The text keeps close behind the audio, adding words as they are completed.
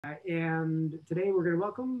And today we're going to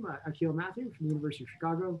welcome Akhil Mathew from the University of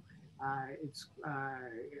Chicago. It's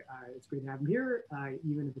great to have him here,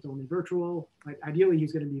 even if it's only virtual. But ideally,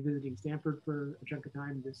 he's going to be visiting Stanford for a chunk of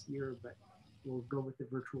time this year, but we'll go with the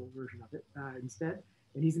virtual version of it instead.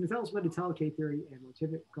 And he's going to tell us about Etale K-theory and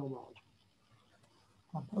motivic cohomology.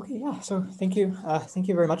 Okay, yeah. So thank you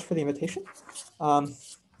very much for the invitation.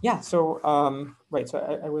 Right. So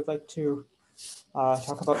I would like to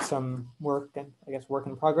talk about some work and I guess work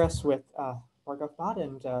in progress with Bhargav Bhatt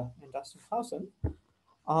and Dustin Clausen.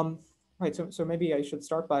 Right. So maybe I should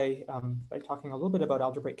start by talking a little bit about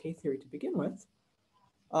algebraic K-theory to begin with.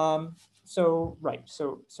 So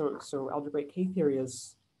algebraic K-theory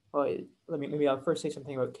is maybe I'll first say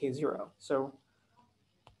something about K0. So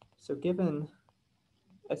given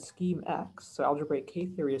a scheme X, so algebraic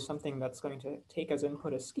K-theory is something that's going to take as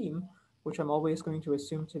input a scheme, which I'm always going to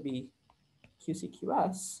assume to be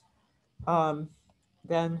QCQS,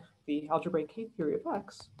 then the algebraic K-theory of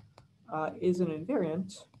X is an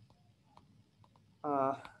invariant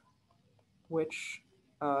which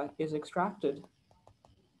is extracted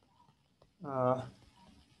from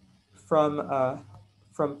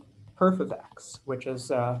perf of X, which is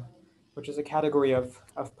a category of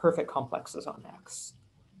perfect complexes on X.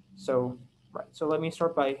 So let me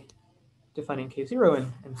start by defining K0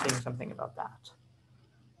 and saying something about that.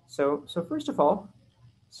 So first of all,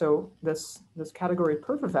 so this category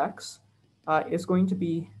perf of X is going to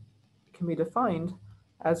can be defined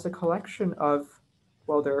as a collection of,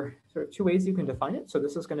 well, there are sort of two ways you can define it. So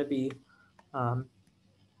this is going to be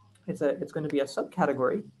it's going to be a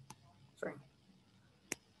subcategory. Sorry.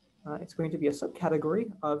 It's going to be a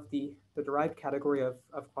subcategory of the derived category of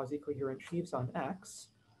quasi-coherent sheaves on X.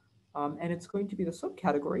 And it's going to be the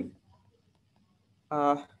subcategory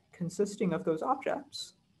consisting of those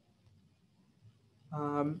objects.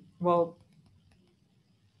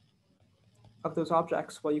 Of those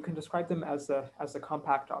objects, well, you can describe them as the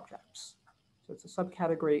compact objects. So it's a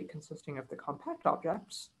subcategory consisting of the compact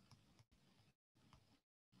objects.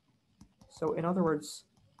 So in other words,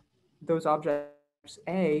 those objects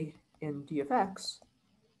A in d of x,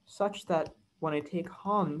 such that when I take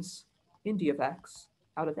Hans in d of x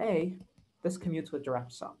out of A, this commutes with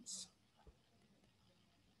direct sums.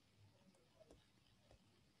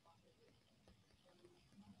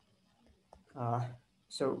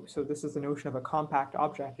 So this is the notion of a compact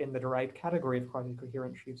object in the derived category of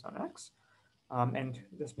quasi-coherent sheaves on X. And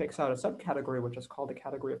this picks out a subcategory, which is called a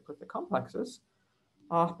category of perfect complexes.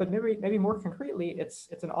 But maybe more concretely, it's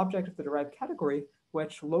an object of the derived category,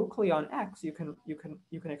 which locally on X, you can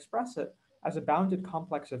express it as a bounded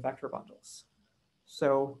complex of vector bundles.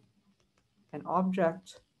 So an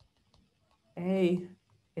object A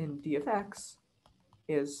in d of x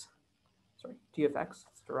is, d of x,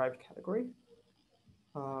 it's derived category,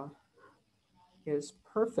 is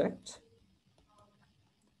perfect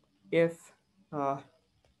if,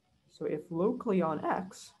 if locally on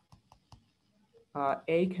X,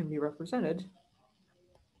 A can be represented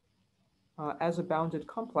as a bounded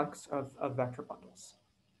complex of vector bundles.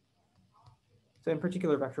 So in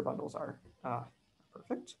particular, vector bundles are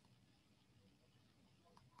perfect.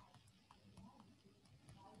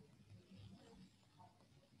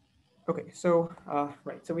 Okay, so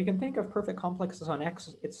so we can think of perfect complexes on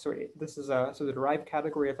X. So the derived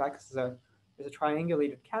category of X is a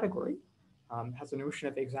triangulated category, has a notion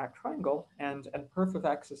of exact triangle, and perf of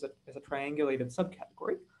X is a triangulated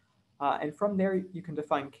subcategory, and from there you can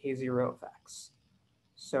define K0 of X.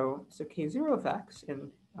 So K0 of X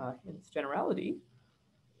in its generality.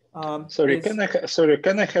 Can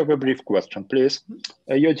I have a brief question, please?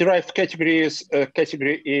 Your derived category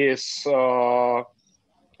is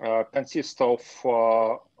consists of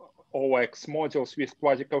OX modules with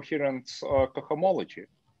quasi-coherent cohomology.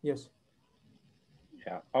 Yes.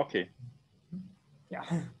 Yeah. Okay. Yeah.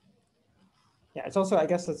 Yeah. It's also, I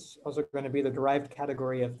guess, it's also going to be the derived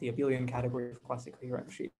category of the abelian category of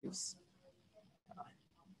quasi-coherent sheaves. At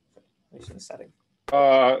least in the setting.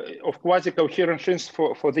 Of quasi-coherent sheaves,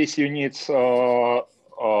 for this you need to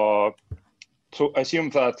assume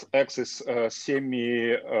that X is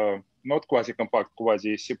not quasi-compact,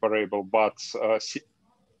 quasi-separable, but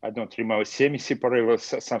I don't remember, semi-separable,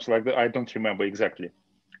 something like that. I don't remember exactly.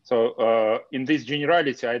 So in this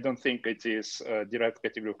generality, I don't think it is derived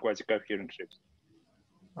category of quasi-coherent sheaves.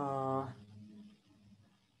 I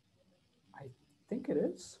think it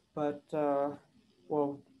is, but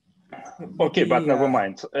well. Okay, but never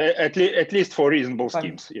mind. At least for reasonable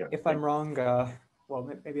schemes. Yeah. If I'm wrong, well,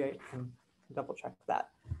 maybe I can double check that.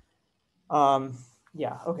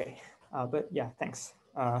 Yeah. Okay. But yeah, thanks.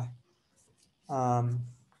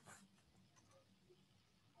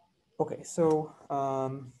 Okay, so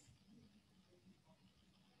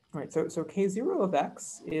right, so K0 of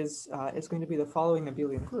X is going to be the following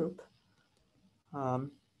abelian group. So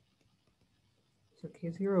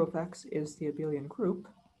K0 of X is the abelian group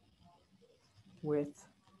with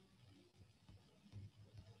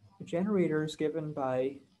generators given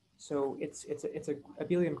by, so it's a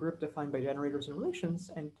abelian group defined by generators and relations,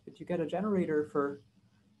 and you get a generator for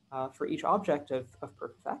each object of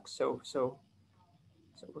perf of X. So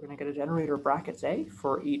we're going to get a generator brackets A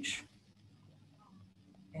for each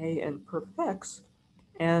A and perf of X,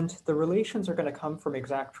 and the relations are going to come from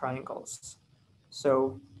exact triangles.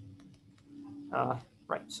 So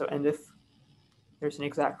right, so and if there's an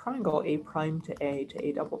exact triangle, A prime to A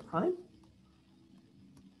double prime,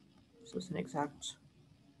 so it's an exact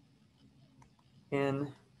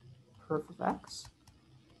in perf of X.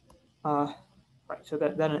 Right, so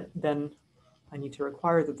that then I need to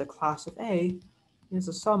require that the class of A is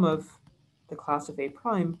a sum of the class of A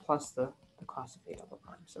prime plus the class of A double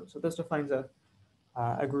prime. So this defines a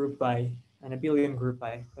group by an abelian group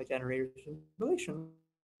by generators and relations.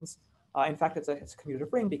 In fact, it's a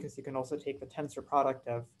commutative ring because you can also take the tensor product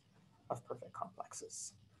of perfect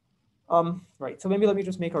complexes. Right, so maybe let me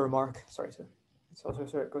just make a remark. Sorry, so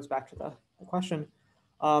it goes back to the question.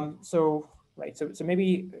 Right, so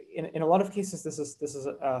maybe in a lot of cases this is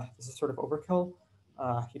sort of overkill.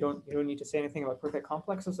 You don't need to say anything about perfect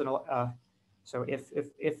complexes. And so if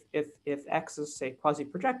X is, say,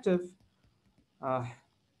 quasi-projective,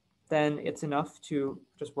 then it's enough to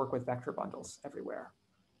just work with vector bundles everywhere.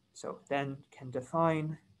 So then can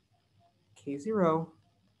define K0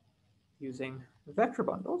 using vector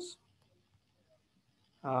bundles.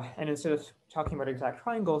 And instead of talking about exact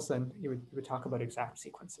triangles, then you would talk about exact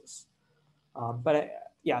sequences.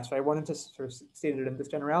 Yeah, so I wanted to sort of state it in this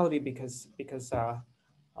generality because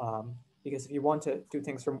if you want to do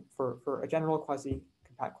things for a general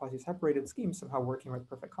quasi-compact, quasi-separated scheme, somehow working with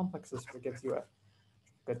perfect complexes gives you a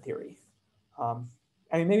good theory. I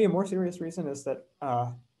mean, maybe a more serious reason is that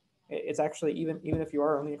it's actually even if you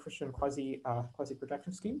are only interested in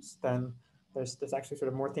quasi-projective schemes, then there's actually sort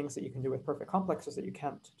of more things that you can do with perfect complexes that you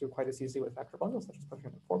can't do quite as easily with vector bundles, such as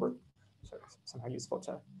pushing them forward. So it's somehow useful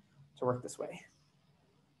to work this way.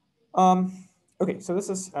 Okay, so this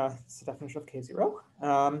is the definition of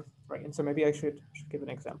K0. Right, and so maybe I should give an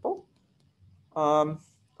example.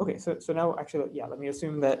 Okay, so now actually, yeah, let me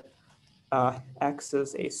assume that X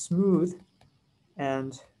is a smooth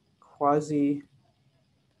and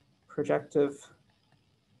quasi-projective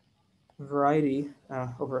variety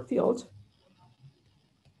over a field.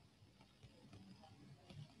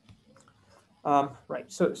 Right,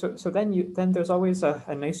 so then there's always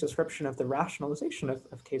a nice description of the rationalization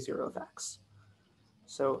of K0 of X.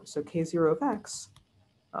 So K0 of X,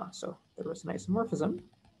 so there was an isomorphism.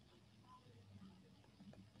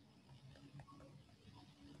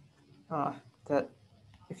 That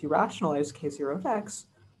if you rationalize K0 of X,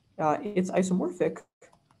 it's isomorphic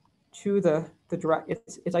to the direct.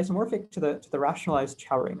 It's isomorphic to the rationalized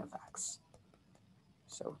Chow ring of X.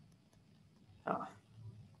 So,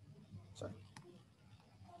 sorry,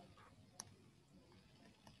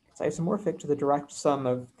 it's isomorphic to the direct sum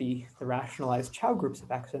of the rationalized Chow groups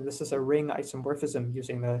of X, and this is a ring isomorphism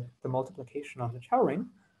using the multiplication on the Chow ring.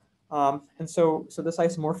 And so this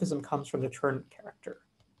isomorphism comes from the Chern character.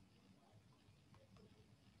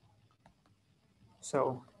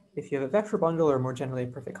 So if you have a vector bundle or more generally a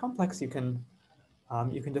perfect complex, you can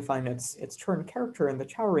define its Chern character in the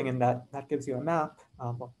Chow ring, and that gives you a map.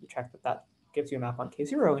 Well, you check that gives you a map on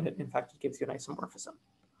K0, and in fact, it gives you an isomorphism.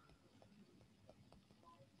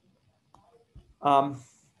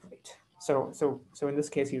 Right. So in this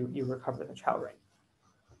case, you recover the Chow ring.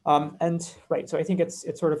 And right, so I think it's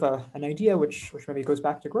sort of an idea which maybe goes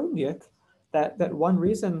back to Grothendieck, that one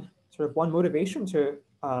reason, sort of one motivation to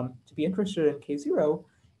be interested in K0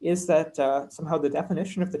 is that somehow the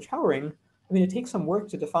definition of the Chow ring, I mean, it takes some work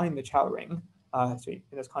to define the Chow ring. So in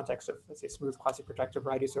this context of, let's say, smooth quasi-projective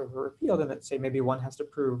varieties over a field, and let's say maybe one has to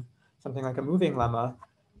prove something like a moving lemma.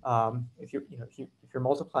 If you're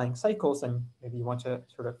multiplying cycles, then maybe you want to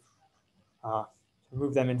sort of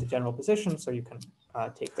move them into general position so you can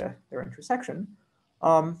take their intersection.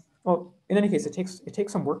 Well, in any case, it takes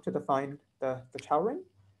some work to define the Chow ring.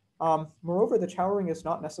 Moreover, the Chow ring is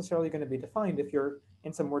not necessarily going to be defined if you're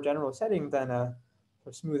in some more general setting than a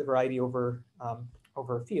smooth variety over a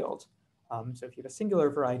field. So if you have a singular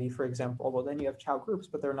variety, for example, well, then you have Chow groups,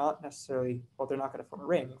 but they're not necessarily, well, they're not going to form a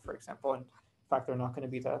ring, for example. And in fact, they're not going to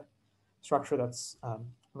be the structure that's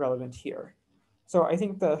relevant here. So I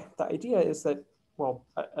think the idea is that, well,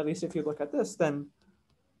 at least if you look at this, then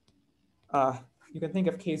you can think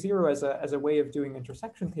of K0 as a way of doing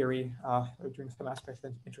intersection theory, or doing some aspects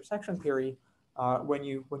of intersection theory when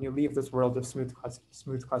you leave this world of smooth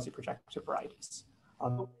quasi-projective varieties.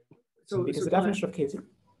 Because the definition of K0.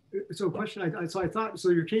 So question, I thought, so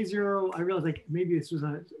your K0, I realized like maybe this was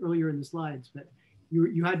earlier in the slides, but you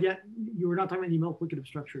were not talking about any multiplicative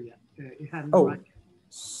structure yet. It hadn't arrived yet.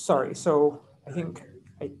 Sorry. So I think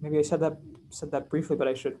maybe I said that briefly, but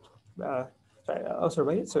I should. Sorry. Also,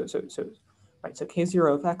 right. So right. So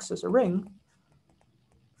K0 of X is a ring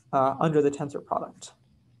under the tensor product.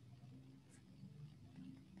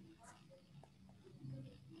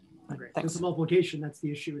 Great. Just the multiplication, that's the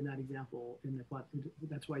issue in that example.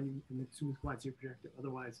 That's why you in the smooth quasi-projective.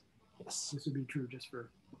 Otherwise, yes, this would be true just for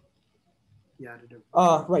the additive.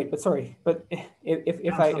 Right. But sorry. But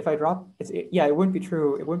if I drop, it wouldn't be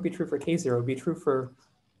true. It wouldn't be true for K0. It would be true for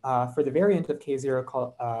the variant of K0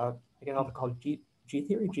 called again often called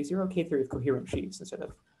G-theory, G0, K-theory of coherent sheaves instead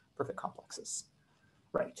of perfect complexes.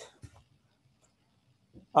 Right.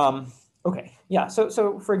 Okay, yeah,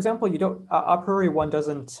 so for example, you don't, a priori one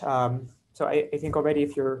doesn't, so I think already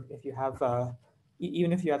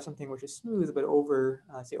even if you have something which is smooth, but over,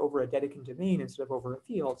 say over a Dedekind domain instead of over a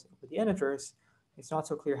field, over the integers, it's not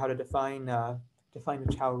so clear how to define a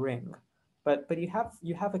Chow ring. But you have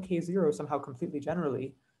a K0 somehow completely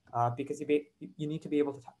generally, because you need to be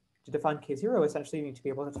able to define K0, essentially you need to be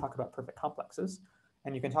able to talk about perfect complexes.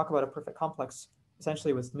 And you can talk about a perfect complex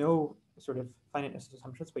essentially with no sort of finiteness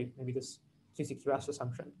assumptions, maybe this CCQS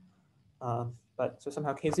assumption. But so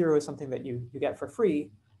somehow K0 is something that you get for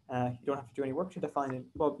free. You don't have to do any work to define it.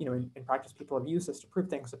 Well, in practice, people have used this to prove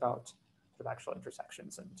things about sort of actual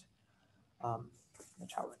intersections and the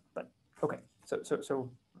Chow ring. But okay,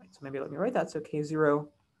 so maybe let me write that. So K0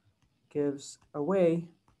 gives a way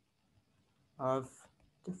of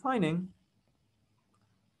defining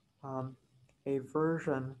a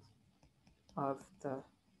version of the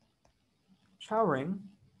Chow ring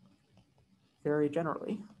very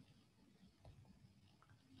generally.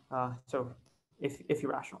 So if you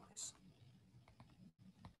rationalize.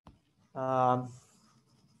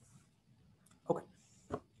 Okay.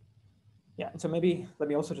 Yeah, and so maybe let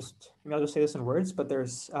me also I'll just say this in words, but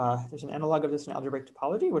there's an analog of this in algebraic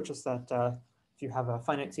topology, which is that if you have a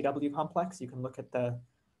finite CW complex, you can look at the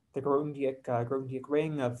Grothendieck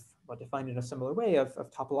ring of defined in a similar way of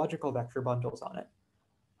topological vector bundles on it.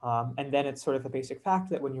 And then it's sort of a basic fact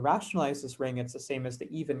that when you rationalize this ring, it's the same as the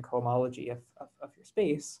even cohomology of your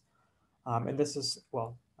space. And this is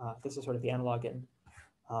sort of the analog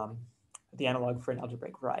for an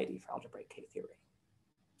algebraic variety for algebraic K-theory.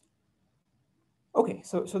 Okay,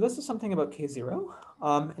 so this is something about K0.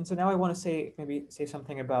 And so now I want to say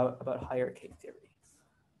something about higher K-theory.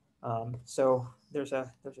 So there's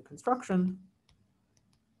a construction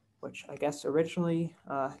which I guess originally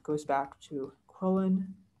goes back to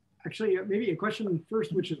Quillen. Actually, maybe a question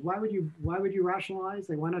first, which is why would you rationalize?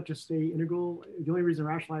 Like, why not just stay integral? The only reason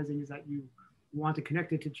rationalizing is that you want to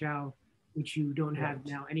connect it to Chow, which you don't have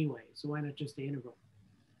now anyway. So why not just stay integral?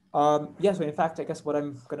 Yeah. So in fact, I guess what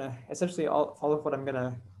I'm gonna essentially all of what I'm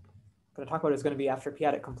gonna talk about is going to be after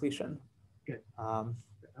p-adic completion. Good.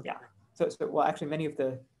 Okay. Yeah. So well, actually, many of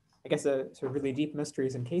the sort of really deep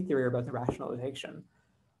mysteries in K-theory are about the rationalization.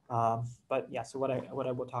 But yeah, so what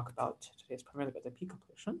I will talk about today is primarily about the p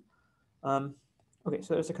completion. Okay,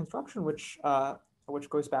 so there's a construction which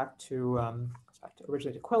goes back to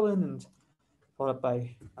originally to Quillen and followed up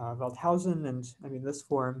by Veldhuizen, and I mean this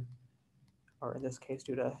form, or in this case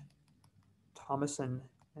due to Thomason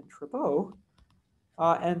and Trabeau.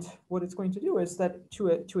 And what it's going to do is that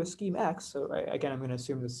to a scheme X, so again I'm going to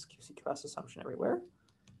assume this QCQS assumption everywhere.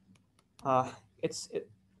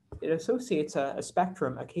 It associates a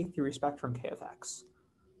spectrum, a K-theory spectrum K of X.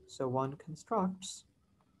 So one constructs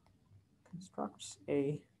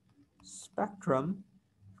a spectrum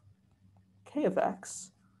K of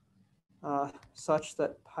X such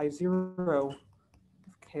that pi 0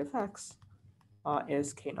 of K of X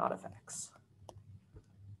is K naught of X.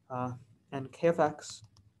 And K of X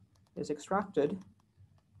is extracted.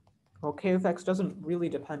 Well, K of X doesn't really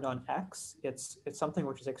depend on X. It's something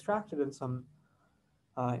which is extracted in some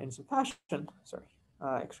fashion. Sorry,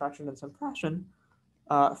 extraction in some fashion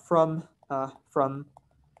from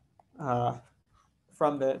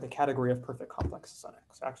the category of perfect complexes on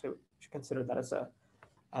X. So actually, we should consider that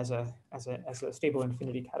as a stable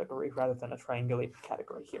infinity category rather than a triangulated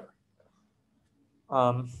category here.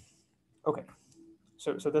 Okay,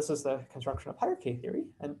 so this is the construction of higher K-theory,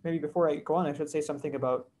 and maybe before I go on, I should say something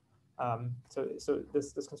about so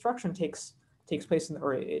this construction takes place in,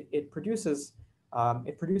 or it produces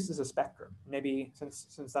it produces a spectrum. Maybe since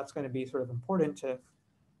that's going to be sort of important to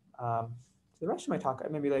the rest of my talk,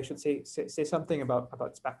 maybe I should say something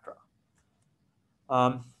about spectra.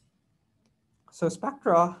 So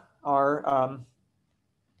spectra are,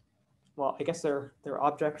 well, I guess they're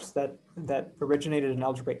objects that originated in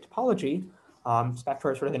algebraic topology.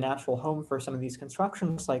 Spectra are sort of the natural home for some of these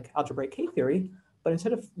constructions like algebraic K-theory. But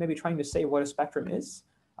instead of maybe trying to say what a spectrum is,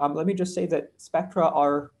 let me just say that spectra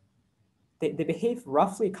are, they behave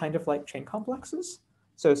roughly kind of like chain complexes.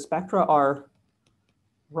 So spectra are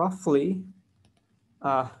roughly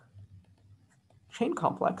chain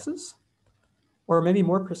complexes. Or maybe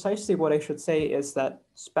more precisely, what I should say is that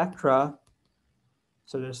spectra,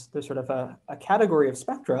 so there's sort of a category of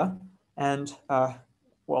spectra, and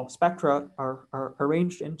well, spectra are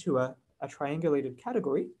arranged into a triangulated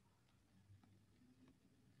category.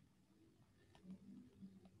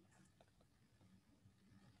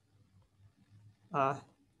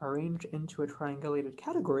 Arranged into a triangulated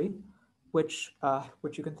category, which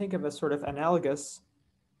you can think of as sort of analogous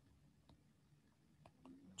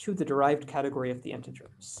to the derived category of the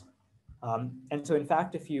integers. And so in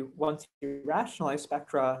fact, once you rationalize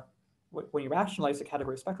spectra, when you rationalize the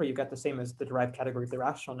category of spectra, you get the same as the derived category of the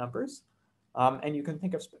rational numbers. And you can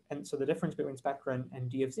think of, and so the difference between spectra and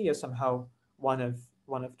D of Z is somehow one of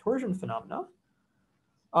torsion phenomena.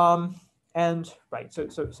 And right, so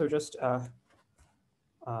just sort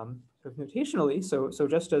of notationally, so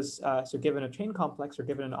just as so given a chain complex or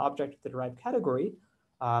given an object of the derived category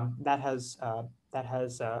that has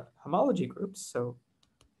homology groups. So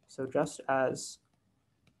just as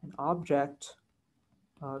an object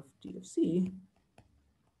of D of C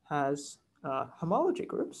has homology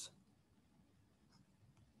groups,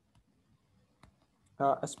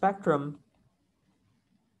 a spectrum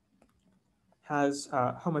has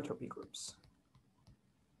homotopy groups.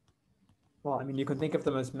 Well, I mean, you can think of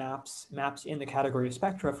them as maps in the category of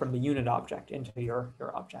spectra from the unit object into your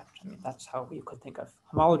object. I mean, that's how you could think of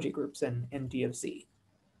homology groups in D of Z.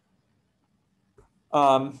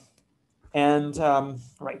 Right,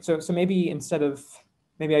 so maybe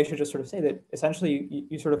maybe I should just sort of say that essentially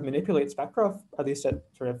you sort of manipulate spectra, at least at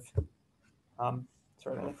sort of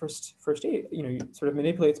the first stage. You sort of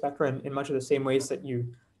manipulate spectra in much of the same ways that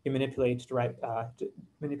you manipulate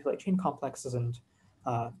chain complexes and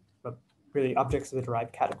really objects of the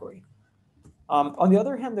derived category. On the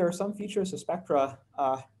other hand, there are some features of spectra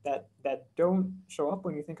that don't show up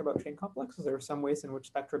when you think about chain complexes. There are some ways in which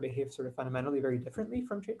spectra behave sort of fundamentally very differently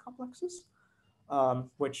from chain complexes,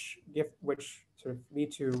 which sort of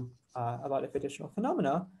lead to a lot of additional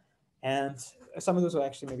phenomena. And some of those will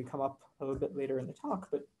actually maybe come up a little bit later in the talk.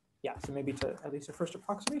 But yeah, so maybe to at least a first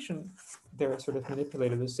approximation, they're sort of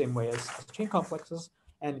manipulated the same way as chain complexes.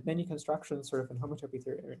 And many constructions sort of in homotopy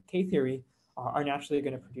theory or K-theory are naturally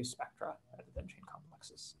going to produce spectra rather than chain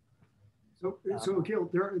complexes. So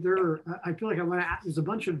Akhil, I feel like I want to ask, there's a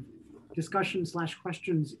bunch of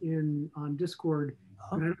discussion/questions on Discord,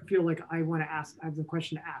 and I don't feel like I want to ask, I have a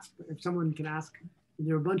question to ask, but if someone can ask,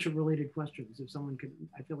 there are a bunch of related questions. If someone can,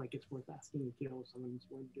 I feel like it's worth asking Akhil if someone's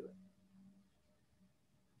willing to do it.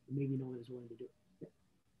 Maybe no one is willing to do it.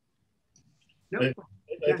 Yeah.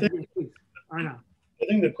 No, please. Arnav. I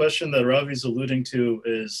think the question that Ravi's alluding to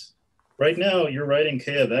is, right now you're writing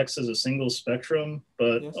K of X as a single spectrum,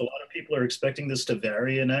 but yes, a lot of people are expecting this to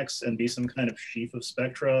vary in X and be some kind of sheaf of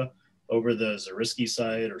spectra over the Zariski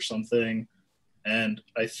side or something. And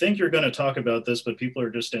I think you're going to talk about this, but people are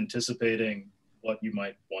just anticipating what you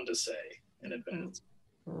might want to say in advance.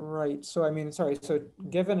 Right. So I mean, sorry. So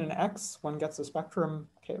given an X, one gets a spectrum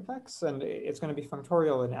K of X, and it's going to be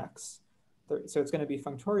functorial in X. So it's going to be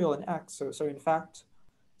functorial in X. So in fact,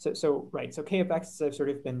 right. So K of X, as I've sort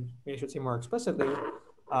of been, I should say more explicitly.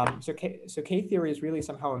 So K-theory is really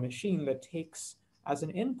somehow a machine that takes as an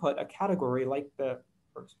input a category like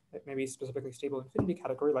or maybe specifically stable infinity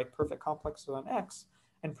category like perfect complexes on X,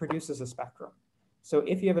 and produces a spectrum. So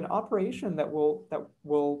if you have an operation that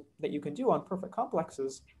you can do on perfect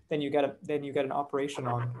complexes, then you get an operation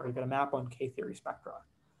on, or you get a map on K-theory spectra.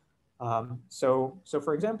 So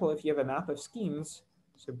for example, if you have a map of schemes,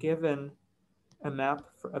 so given a map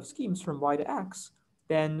of schemes from Y to X,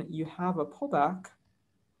 then you have a pullback.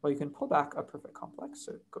 Well, you can pull back a perfect complex.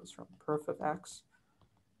 So it goes from perf of X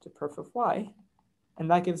to perf of Y, and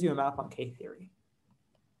that gives you a map on K-theory.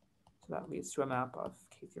 So that leads to a map of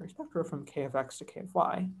K-theory spectra from K of X to K of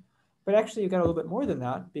Y. But actually, you get a little bit more than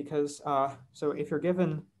that, because so if you're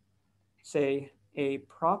given, say, a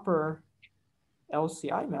proper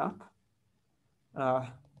LCI map,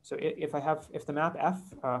 so if the map F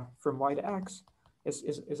from Y to X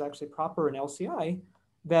is actually proper in LCI,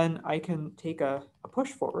 then I can take a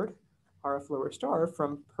push forward, RF lower star,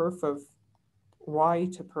 from perf of y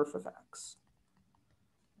to perf of x.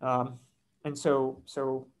 And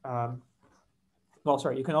well,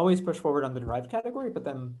 sorry, you can always push forward on the derived category, but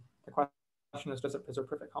then the question is, does it preserve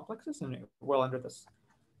perfect complexes? And well, under this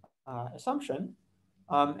assumption.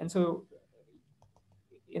 And so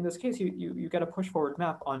in this case, you get a push forward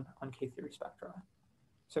map on K-theory spectra.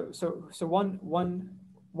 So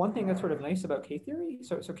one thing that's sort of nice about K-theory,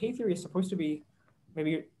 so K-theory is supposed to be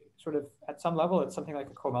maybe sort of at some level, it's something like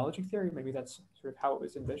a cohomology theory. Maybe that's sort of how it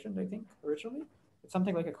was envisioned, I think, originally. It's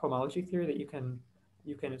something like a cohomology theory that you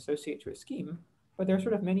can associate to a scheme. But there are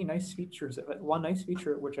sort of many nice features of it. One nice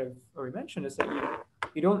feature, which I've already mentioned, is that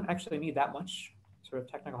you don't actually need that much sort of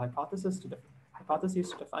technical hypotheses to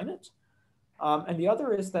define it. And the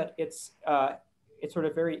other is that it's sort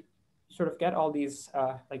of get all these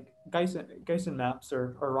like Gaussian maps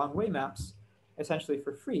or wrong way maps essentially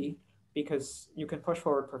for free, because you can push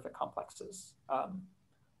forward perfect complexes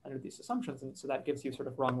under these assumptions, and so that gives you sort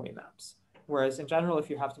of wrong way maps. Whereas in general, if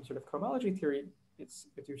you have some sort of cohomology theory, it's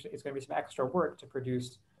going to be some extra work to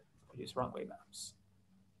produce wrong way maps.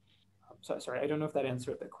 So sorry, I don't know if that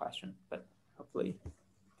answered the question, but hopefully.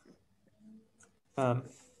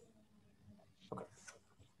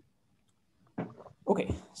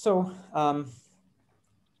 Okay, so right,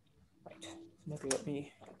 maybe let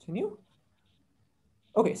me continue.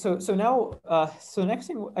 Okay, so now, so next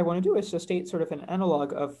thing I want to do is just state sort of an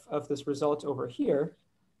analog of this result over here.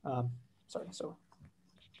 Sorry, so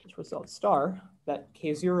this result star, that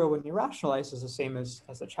K0 when you rationalize is the same as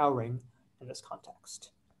the Chow ring in this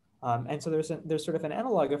context. And so there's sort of an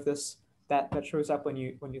analog of this that shows up when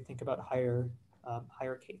you think about higher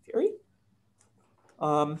K-theory.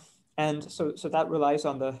 And so that relies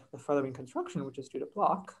on the following construction, which is due to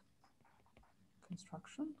Bloch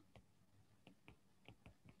construction,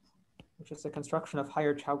 which is the construction of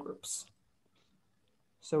higher Chow groups.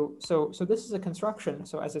 So this is a construction.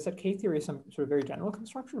 So as I said, K-theory is some sort of very general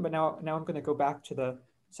construction, but now I'm going to go back to the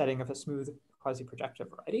setting of a smooth quasi-projective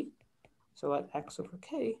variety. So let X over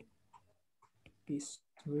K be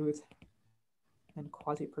smooth and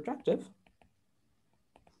quasi-projective.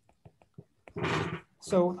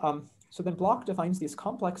 So then Bloch defines these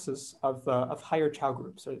complexes of higher Chow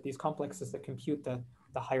groups, or these complexes that compute the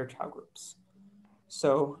higher Chow groups.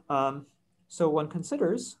 So so one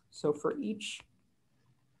considers, so for each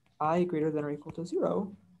I greater than or equal to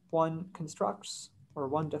 0, one constructs or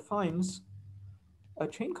one defines a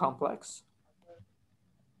chain complex.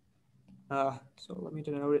 So let me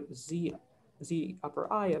denote it z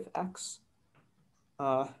upper I of x,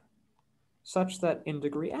 such that in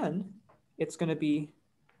degree n, it's going to be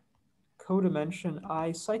codimension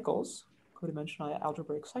I cycles, codimension I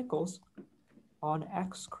algebraic cycles on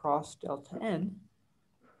x cross delta n,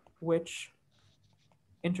 which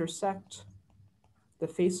intersect the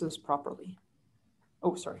faces properly.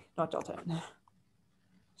 Oh, sorry, not delta n.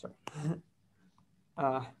 Sorry.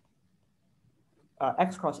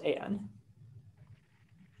 X cross an,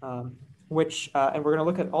 which, and we're going to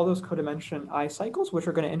look at all those codimension I cycles, which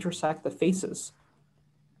are going to intersect the faces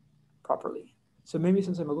properly. So maybe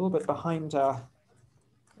since I'm a little bit behind,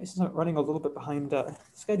 since I'm running a little bit behind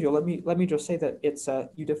schedule, let me just say that it's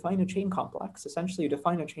you define a chain complex. Essentially, you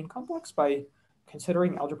define a chain complex by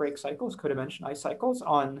considering algebraic cycles, codimension I cycles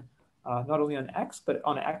on not only on X, but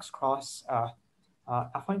on X cross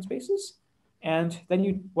affine spaces. And then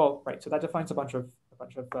you, well, right, so that defines a bunch of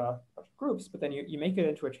groups, but then you make it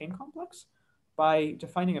into a chain complex by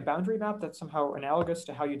defining a boundary map that's somehow analogous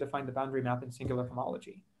to how you define the boundary map in singular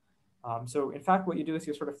homology. So in fact, what you do is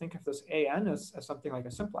you sort of think of this AN as something like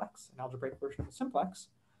a simplex, an algebraic version of a simplex,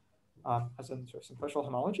 as in sort of simplicial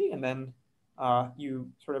homology, and then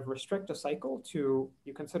you sort of restrict a cycle to,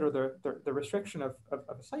 you consider the restriction of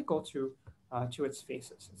a cycle to its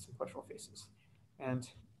faces, its simplicial faces. And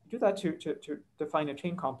do that to define a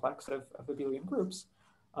chain complex of abelian groups.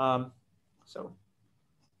 So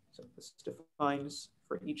this defines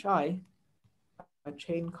for each I a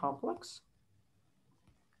chain complex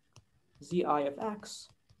zi of x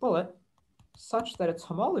bullet such that its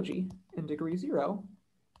homology in degree 0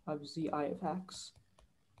 of zi of x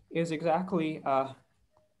is exactly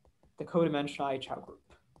the codimension I Chow group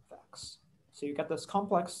of x. So you get this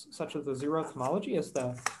complex such that the 0th homology is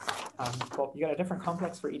the, well, you get a different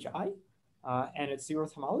complex for each I, and its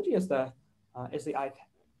 0th homology is the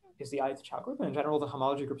ith Chow group. And in general, the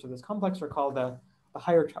homology groups of this complex are called the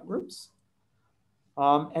higher Chow groups.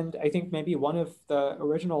 And I think maybe one of the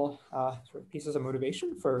original sort of pieces of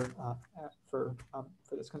motivation for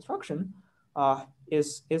this construction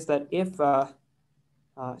is that if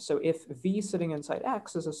So if V sitting inside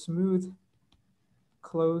X is a smooth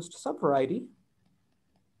closed subvariety,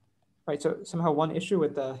 right? So somehow one issue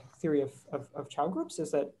with the theory of Chow groups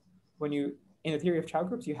is that when you, in the theory of Chow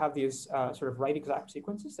groups, you have these sort of right exact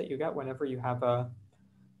sequences that you get whenever you have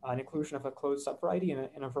an inclusion of a closed subvariety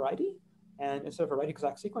in a variety. And instead of a right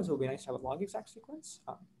exact sequence, it would be nice to have a log exact sequence.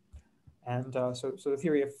 So the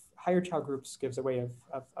theory of higher Chow groups gives a way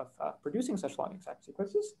of producing such long exact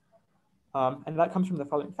sequences. And that comes from the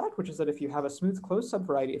following fact, which is that if you have a smooth closed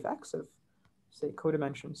subvariety of X of, say,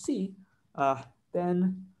 codimension C,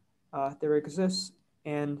 then there exists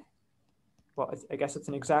an, well, I guess it's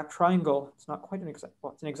an exact triangle. It's not quite an exact,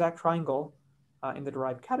 well, it's an exact triangle in the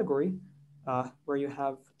derived category where you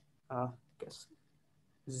have, I guess,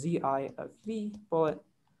 Zi of V bullet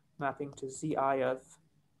mapping to Zi of,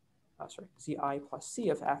 Zi plus C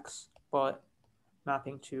of X bullet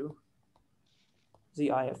mapping to Zi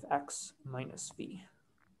of X minus V.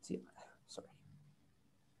 Sorry.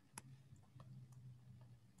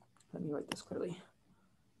 Let me write this clearly.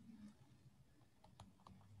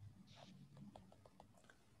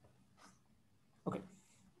 Okay.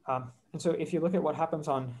 And so if you look at what happens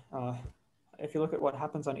on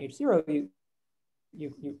H0,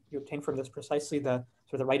 you obtain from this precisely the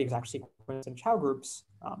sort of the right exact sequence in Chow groups.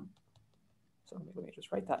 So let me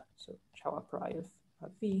just write that. So Chow upper I of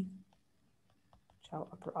V, Chow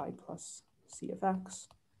upper I plus C of X,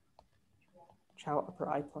 Chow upper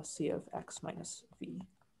I plus C of X minus V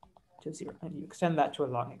to 0. And you extend that to a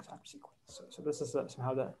long exact sequence. So this is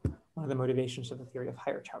somehow one of the motivations of the theory of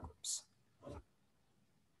higher Chow groups.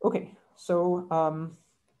 Okay, so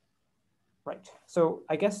right. So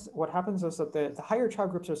I guess what happens is that the higher Chow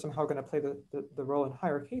groups are somehow going to play the role in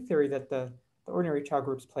higher K-theory that the ordinary Chow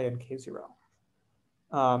groups play in K0.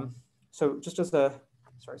 So just as a,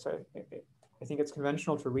 I think it's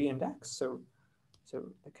conventional to re-index. So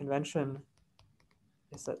the convention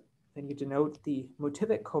is that then you denote the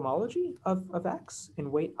motivic cohomology of X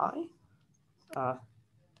in weight I,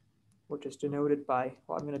 which is denoted by,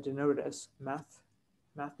 well, I'm going to denote it as math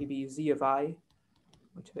BB Z of I,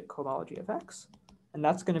 motivic cohomology of X. And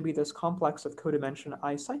that's going to be this complex of codimension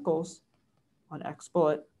I cycles on X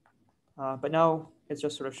bullet. But now it's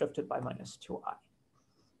just sort of shifted by minus 2I.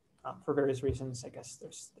 For various reasons, I guess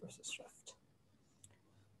there's this shift.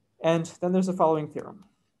 And then there's the following theorem.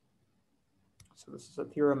 So this is a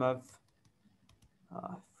theorem of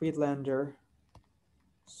Friedlander,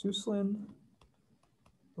 Suslin,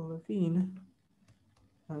 Levine,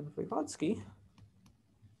 and Voevodsky.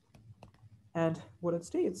 And what it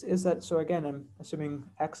states is that, so again, I'm assuming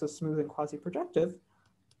X is smooth and quasi-projective,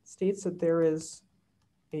 states that there is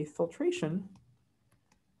a filtration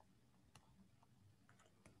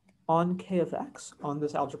on K of X, on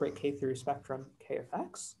this algebraic K-theory spectrum K of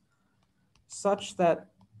X, such that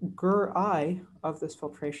ger I of this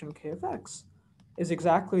filtration K of X is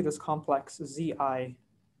exactly this complex Zi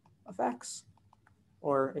of X,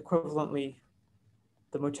 or equivalently,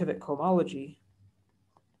 the motivic cohomology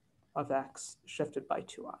of X shifted by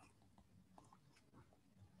 2I.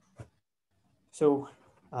 So,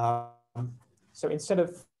 so instead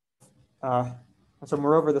of, so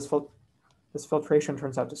moreover, this filtration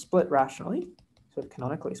turns out to split rationally, so it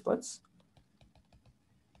canonically splits.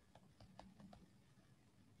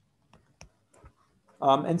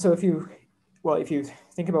 And so if you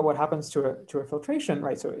think about what happens to a filtration,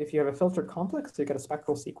 right? So if you have a filtered complex, you get a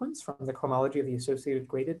spectral sequence from the cohomology of the associated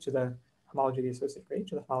graded to the homology of the associated graded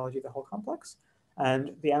to the homology of the whole complex.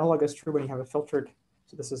 And the analog is true when you have a filtered,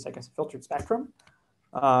 so this is, I guess, a filtered spectrum.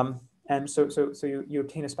 And so you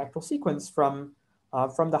obtain a spectral sequence from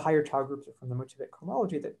the higher Chow groups or from the motivic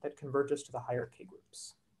cohomology that converges to the higher K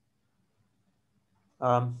groups.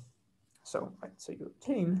 So you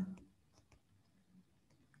obtain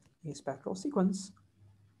a spectral sequence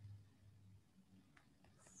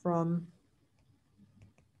from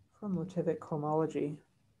motivic cohomology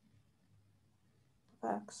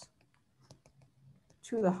of X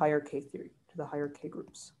to the higher K theory, to the higher K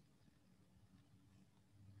groups.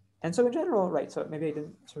 And so in general, right, so maybe I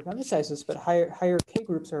didn't sort of emphasize this, but higher K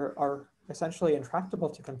groups are essentially intractable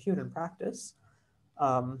to compute in practice.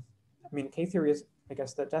 I mean, K theory is, I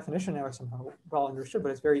guess, the definition now is somehow well understood,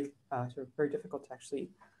 but it's very sort of very difficult to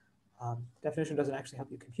actually, definition doesn't actually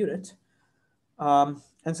help you compute it.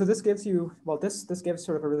 And so this gives you, well, this gives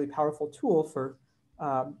sort of a really powerful tool for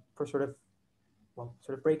sort of, well,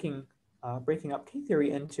 sort of breaking up K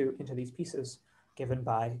theory into these pieces given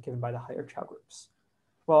by the higher Chow groups.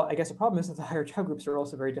 Well, I guess the problem is that the higher Chow groups are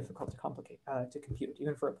also very difficult to compute.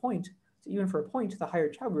 Even for a point, the higher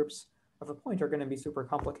Chow groups of a point are going to be super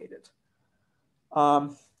complicated.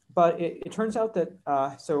 but it turns out that,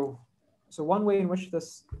 so one way in which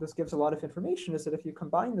this gives a lot of information is that if you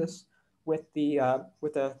combine this with the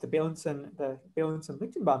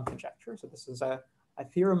Bailenson-Lichtenbaum conjecture, so this is a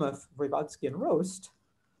theorem of Voevodsky and Rost,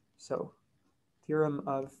 so theorem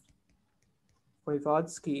of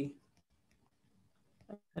Voevodsky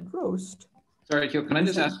and Rost. Sorry, Akhil, can I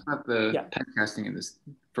just ask about the typecasting in this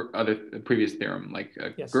for previous theorem? Like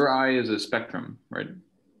yes. GRI is a spectrum, right?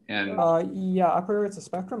 And yeah, up here it's a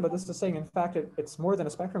spectrum, but this is saying in fact it's more than a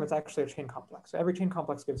spectrum. It's actually a chain complex. So every chain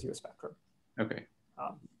complex gives you a spectrum. Okay.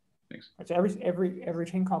 Thanks. So every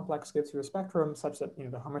chain complex gives you a spectrum such that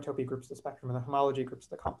the homotopy groups of the spectrum and the homology groups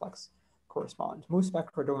of the complex correspond. Most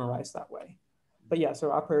spectra don't arise that way. But yeah,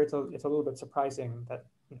 so up here it's a little bit surprising that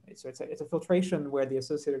so it's a filtration where the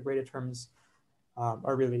associated graded terms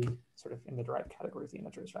are really sort of in the derived category of the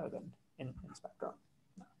integers rather than in spectra.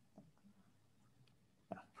 Yeah,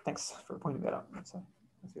 thanks for pointing that out. That's a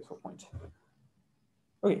useful point.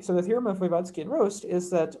 Okay, so the theorem of Voevodsky and Rost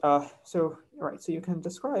is that so you can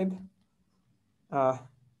describe so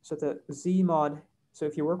the z mod. So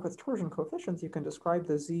if you work with torsion coefficients, you can describe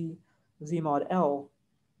the z mod L,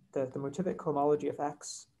 the motivic cohomology of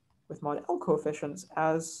X with mod L coefficients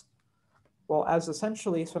as well as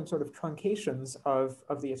essentially some sort of truncations of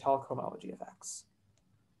the Etale cohomology of X.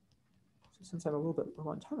 So since I'm a little bit low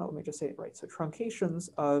on time, let me just say it right. So truncations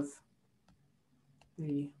of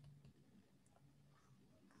the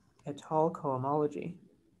Etale cohomology,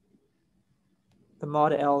 the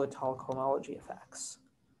mod L Etale cohomology of X.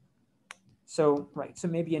 So so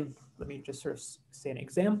maybe let me just sort of say an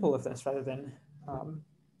example of this rather than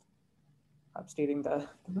stating the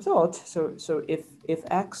result. So if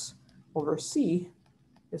X over C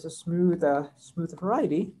is a smooth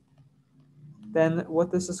variety, then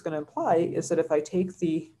what this is going to imply is that if I take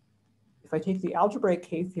the algebraic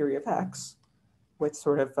K-theory of X with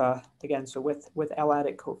sort of again, so with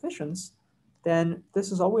L-adic coefficients, then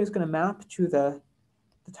this is always going to map to the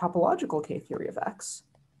topological K-theory of X.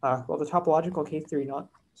 Well, the topological K-theory not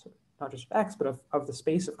just of X, but of the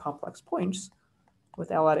space of complex points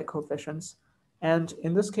with L-adic coefficients. And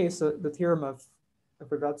in this case, the theorem of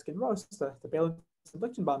Voevodsky and Rost, the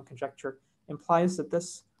Bailenson-Lichtenbaum conjecture, implies that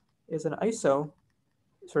this is an iso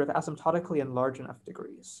sort of asymptotically in large enough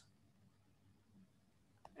degrees.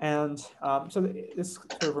 And so this is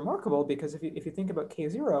sort of remarkable because if you think about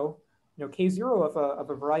K0, K0 of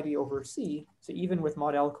a variety over C, so even with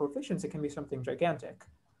mod L coefficients, it can be something gigantic.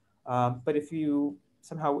 But if you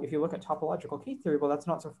look at topological K-theory, well, that's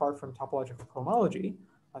not so far from topological cohomology.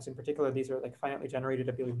 As in particular, these are like finitely generated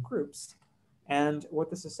abelian groups. And what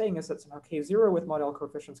this is saying is that somehow K0 with mod L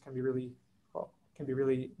coefficients can be really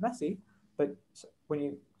messy. But when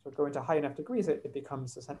you sort of go into high enough degrees, it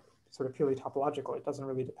becomes sort of purely topological. It doesn't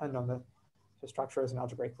really depend on the structure as an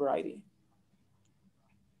algebraic variety.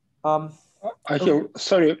 Akhil,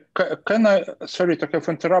 sorry, sorry to have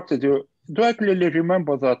interrupted you. Do I clearly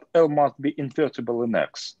remember that L must be invertible in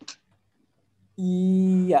X?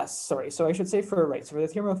 Yes, sorry. So I should say so for the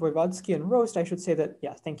theorem of Voevodsky and Rost, I should say that,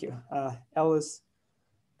 yeah, thank you. L is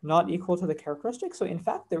not equal to the characteristic. So in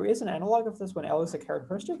fact, there is an analog of this when L is a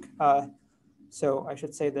characteristic. So I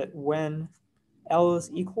should say that when L is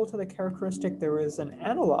equal to the characteristic, there is an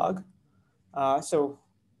analog. So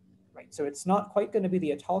it's not quite going to be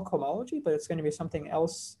the Etale cohomology, but it's going to be something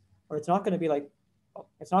else, or it's not going to be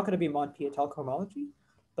it's not going to be mod P Etale cohomology,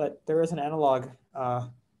 but there is an analog. I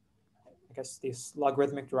guess these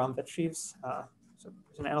logarithmic Durand-Witt sheaves. So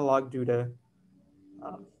there's an analog due to,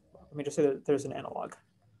 let me just say that there's an analog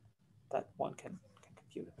that one can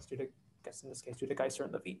compute. It's due to, I guess in this case, due to Geisser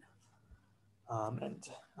and Levine. Yeah.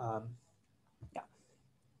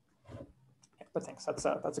 But thanks, that's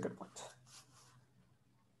a good point.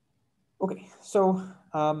 Okay, so,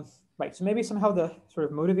 so maybe somehow the sort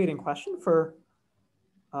of motivating question or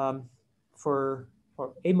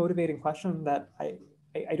a motivating question that I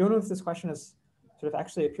don't know if this question has sort of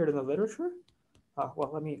actually appeared in the literature.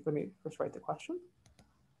 Well, let me first write the question.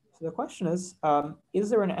 So the question is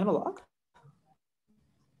there an analog?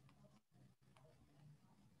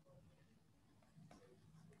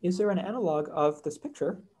 Is there an analog of this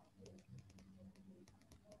picture?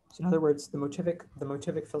 So in other words, the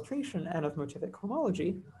motivic filtration and of motivic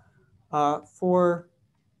homology for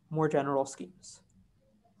more general schemes.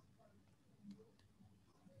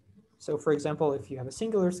 So for example, if you have a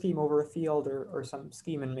singular scheme over a field or some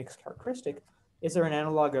scheme in mixed characteristic, is there an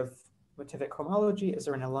analog of motivic homology? Is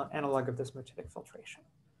there an analog of this motivic filtration?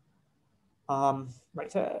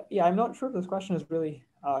 So yeah, I'm not sure if this question is really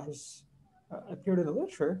has appeared in the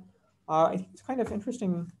literature. I think it's kind of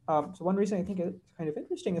interesting. So one reason I think it's kind of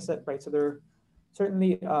interesting is that, so there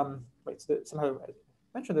certainly, right, so somehow I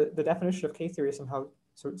mentioned that the definition of K-theory is somehow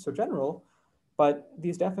so general, but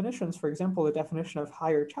these definitions, for example, the definition of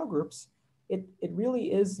higher Chow groups, it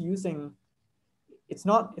really is using, it's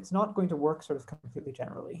not going to work sort of completely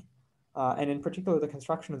generally. And in particular, the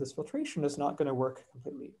construction of this filtration is not going to work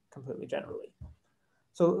completely generally.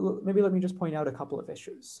 So maybe let me just point out a couple of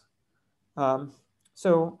issues. Right,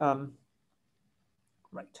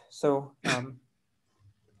 so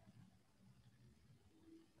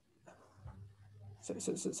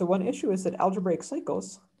so one issue is that algebraic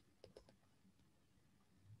cycles,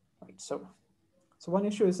 right, so one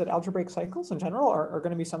issue is that algebraic cycles in general are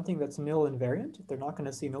going to be something that's nil invariant. They're not going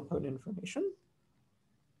to see nilpotent information.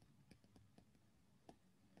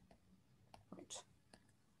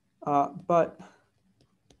 Right. But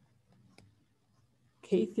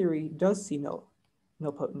K-theory does see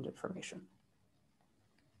nilpotent information.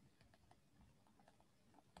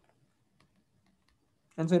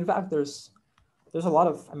 And so in fact, there's a lot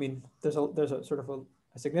of, I mean, there's a sort of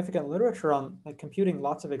a significant literature on like computing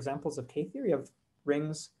lots of examples of K-theory of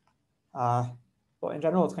rings. Well, in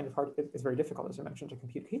general, it's kind of hard. It's very difficult, as I mentioned, to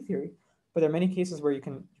compute K-theory. But there are many cases where you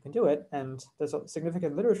can do it, and there's a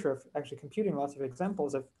significant literature of actually computing lots of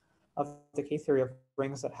examples of the K-theory of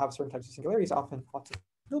rings that have certain types of singularities, often lots of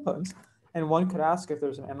nilpotents. And one could ask if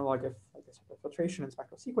there's an analog of like a filtration and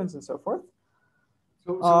spectral sequence and so forth.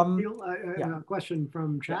 So Neil, yeah. A question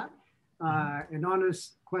from chat.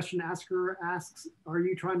 Anonymous question asker asks, are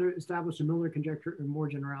you trying to establish a Miller conjecture in more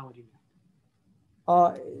generality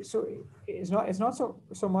now? So it's not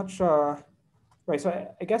so much right. So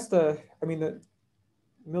I guess the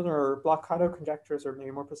Milner Bloch-Kato conjectures, or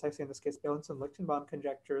maybe more precisely in this case, Beilinson-Lichtenbaum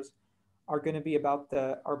conjectures, are going to be about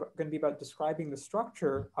describing the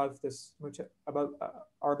structure of this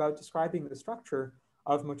describing the structure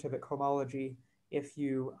of motivic homology if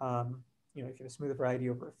you if you have a smooth variety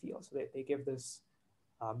over a field. So they give this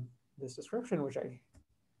this description, which I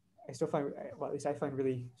still find, well, at least I find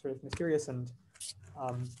really sort of mysterious and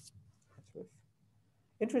sort of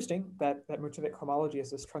interesting, that motivic homology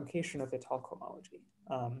is this truncation of Etale cohomology.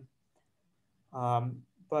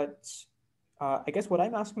 But I guess what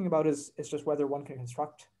I'm asking about is just whether one can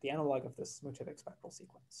construct the analog of this motivic spectral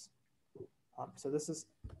sequence. So this is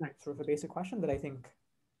sort of a basic question that I think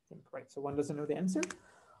right. So one doesn't know the answer.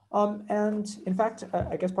 And in fact,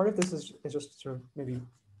 I guess part of this is just sort of maybe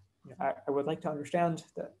I would like to understand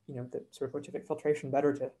that the sort of motivic filtration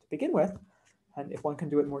better to begin with, and if one can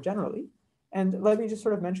do it more generally. And let me just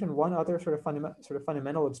sort of mention one other sort of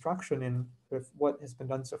fundamental obstruction in sort of what has been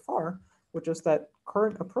done so far, which is that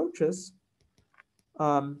current approaches,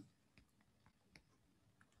 sort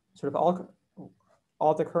of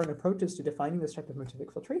all the current approaches to defining this type of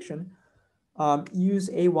motivic filtration use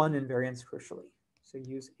A1 invariance crucially. So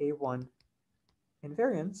use A1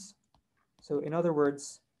 invariance. So in other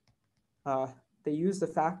words, they use the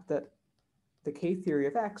fact that the K-theory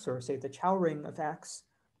of X, or say the Chow ring of X,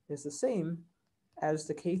 is the same as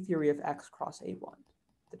the K-theory of X cross A1,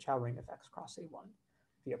 the Chow ring of X cross A1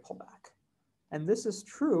 via pullback. And this is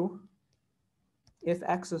true if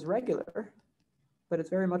X is regular, but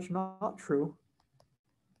it's very much not true.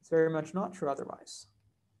 It's very much not true otherwise.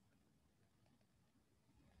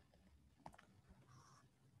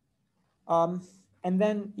 And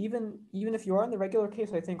then even if you are in the regular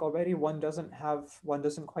case, I think already one doesn't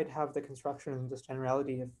quite have the construction and this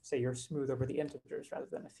generality of, say, you're smooth over the integers rather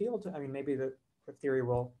than a field. I mean, maybe the theory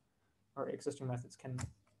will, or existing methods can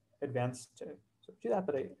advance to sort of do that,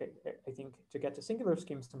 but I think to get to singular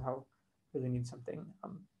schemes somehow really need something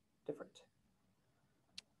different.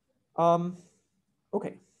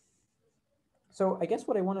 Okay. So I guess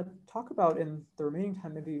what I want to talk about in the remaining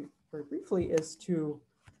time, maybe very briefly, is to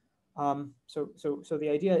so the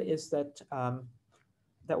idea is that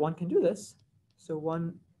that one can do this. So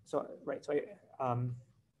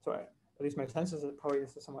at least my sense is that probably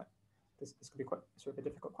this could be quite sort of a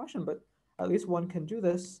difficult question, but at least one can do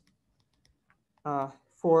this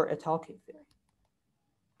for Etale K-theory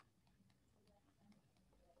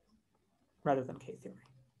rather than K-theory.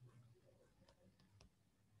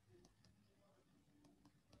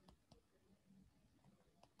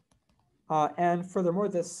 And furthermore,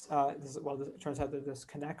 this it turns out that this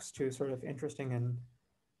connects to sort of interesting and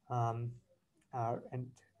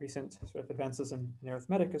recent sort of advances in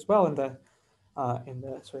arithmetic as well in the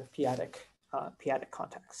sort of p-adic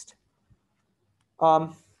context.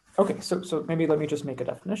 Okay, so maybe let me just make a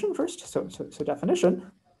definition first. So definition.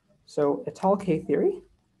 So Etale K-theory.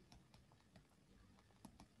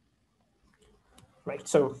 Right.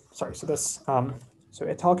 So this so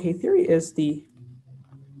Etale K-theory is the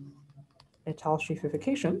Etale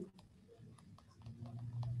sheafification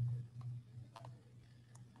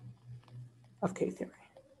of K-theory.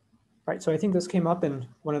 Right, so I think this came up in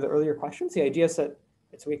one of the earlier questions. The idea is that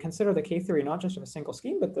we consider the K-theory not just of a single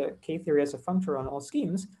scheme, but the K-theory as a functor on all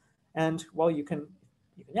schemes. And well, you can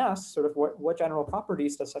ask sort of what general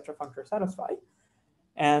properties does such a functor satisfy?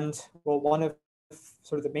 And well, one of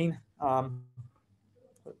sort of the main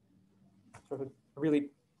sort of a really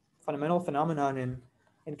fundamental phenomenon in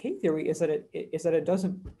K-theory is that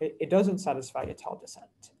it doesn't satisfy Etale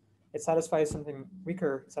descent. It satisfies something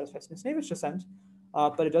weaker. It satisfies Misnevich descent,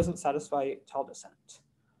 but it doesn't satisfy Etale descent.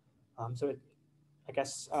 I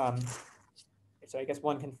guess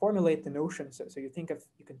one can formulate the notion. So you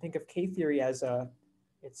can think of K-theory as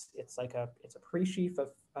it's a pre-sheaf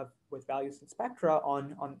of with values in spectra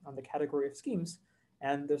on the category of schemes,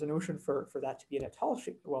 and there's a notion for that to be an Etale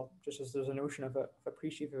sheaf. Well, just as there's a notion of a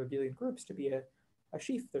pre-sheaf of abelian groups to be a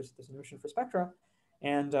sheaf, there's a notion for spectra,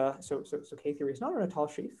 and so K-theory is not an Etale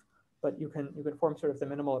sheaf, but you can form sort of the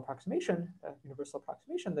minimal approximation, universal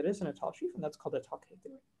approximation that is an Etale sheaf, and that's called Etale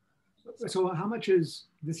K-theory. So how much is,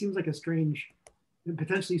 this seems like a strange,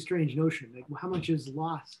 potentially strange notion. Like how much is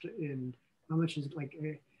lost in, how much is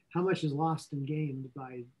lost and gained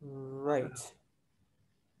by? Right.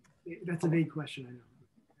 That's a vague question, I know.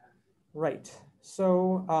 Right.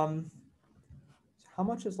 So how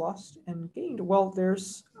much is lost and gained? Well,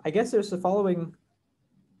 I guess there's the following,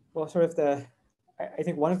 well, sort of I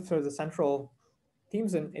think one of sort of the central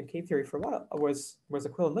themes in K-theory for a while was the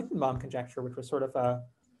Quillen-Lichtenbaum conjecture, which was sort of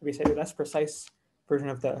we say the less precise version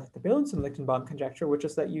of the Beilinson-Lichtenbaum conjecture, which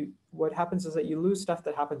is that what happens is that you lose stuff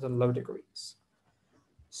that happens in low degrees.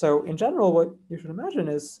 So in general, what you should imagine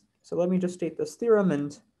is, so let me just state this theorem,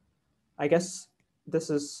 and I guess this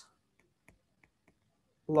is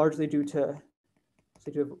largely due to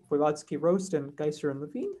Voevodsky, Roast, and Geisser and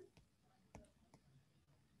Levine.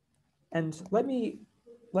 And let me,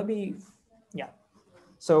 yeah.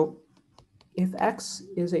 So if X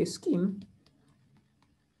is a scheme,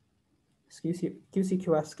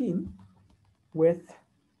 QCQS scheme with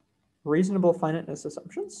reasonable finiteness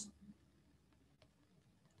assumptions.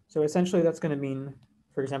 So essentially that's going to mean,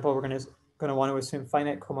 for example, we're going to want to assume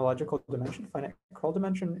finite cohomological dimension, finite curl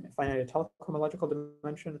dimension, finite Etale cohomological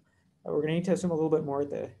dimension. We're going to need to assume a little bit more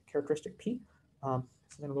the characteristic P. Something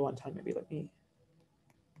a little on time, maybe let me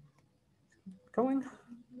keep going.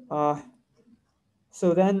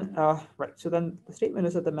 So then the statement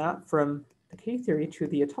is that the map from the K-theory to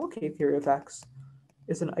the Etale K-theory of X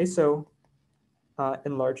is an iso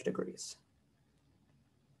in large degrees,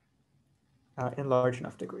 in large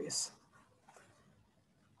enough degrees.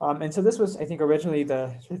 And so this was, I think, originally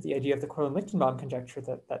the idea of the Quillen-Lichtenbaum conjecture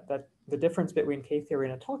that the difference between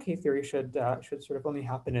K-theory and Etale K-theory should sort of only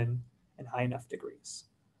happen in high enough degrees.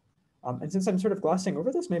 And since I'm sort of glossing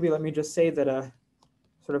over this, maybe let me just say that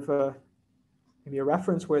maybe a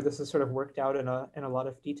reference where this is sort of worked out in a lot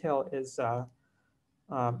of detail is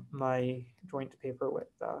my joint paper with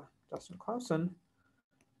Dustin Clausen,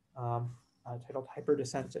 titled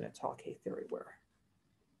Hyperdescent in Etale K-theory, where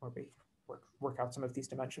we work out some of these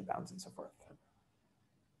dimension bounds and so forth.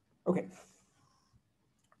 Okay.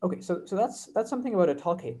 So that's something about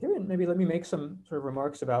Etale K-theory, and maybe let me make some sort of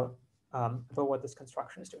remarks about what this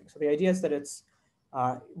construction is doing. So the idea is that it's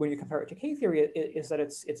when you compare it to K-theory, is that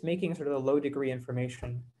it's making sort of the low degree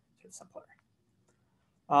information simpler.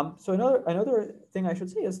 So another thing I should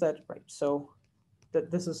say is that, right, so that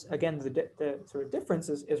this is, again, the sort of difference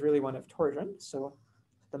is really one of torsion. So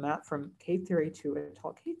the map from K-theory to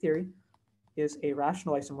Etale K-theory is a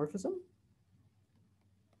rational isomorphism.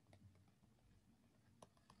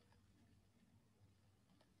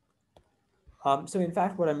 So in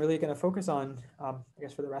fact, what I'm really going to focus on, I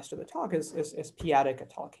guess for the rest of the talk, is p-adic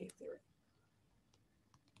Etale K-theory.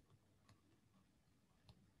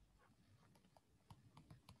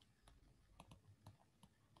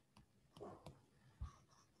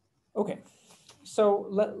 Okay, so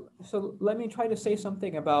let me try to say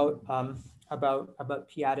something about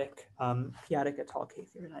p-adic Etale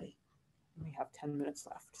K-theory. And I only have 10 minutes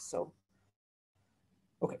left, so.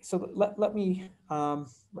 Okay, so let me let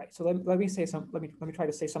me try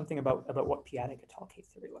to say something about what p-adic Etale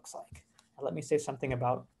K-theory looks like. And let me say something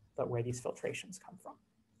about where these filtrations come from.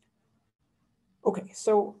 Okay,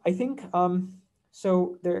 so I think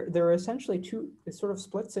so there are essentially two. It sort of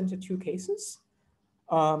splits into two cases.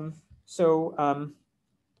 When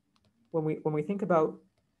we think about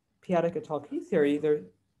p-adic Etale K-theory,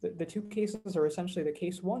 the two cases are essentially, the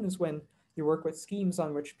case one is when you work with schemes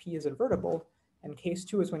on which P is invertible, and case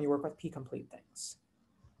two is when you work with P-complete things.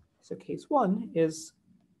 So case one is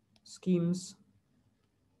schemes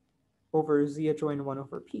over Z adjoin 1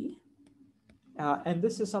 over P. And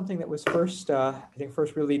this is something that was first, I think,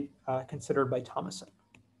 first really considered by Thomason.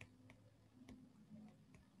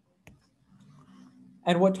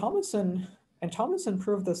 And what Thomason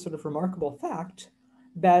proved this sort of remarkable fact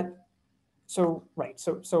that, so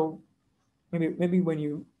maybe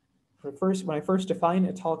when I first define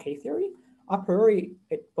Etale K-theory, a priori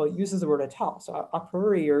it uses the word Etale. So a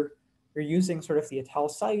priori you're using sort of the Etale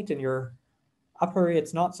site, and a priori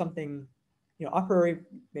it's not something, a priori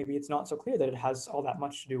maybe it's not so clear that it has all that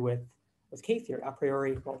much to do with K-theory. A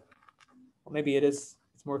priori, well maybe it is.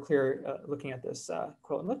 It's more clear looking at this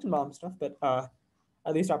Quill and Lichtenbaum stuff, but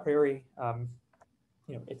at least a priori,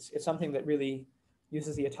 it's something that really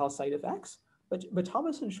uses the Etale site of X. But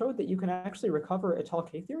Thomason showed that you can actually recover Etale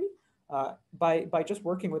K-theory by just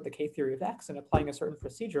working with the K-theory of X and applying a certain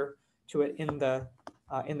procedure to it in the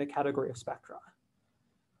category of spectra.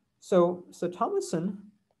 So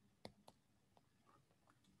Thomason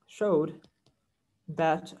showed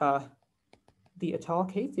that the Etale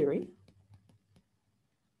K-theory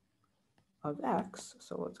of X,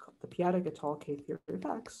 so let's call it the p-adic Etale K-theory of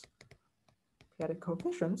X, p-adic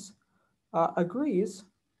coefficients, agrees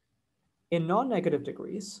in non-negative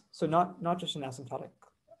degrees, so not just in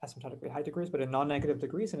asymptotically high degrees, but in non-negative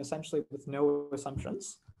degrees, and essentially with no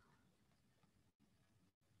assumptions.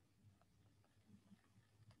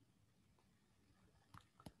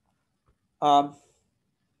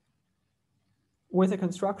 With a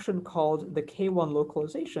construction called the K1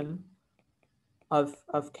 localization of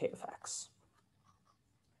K of X.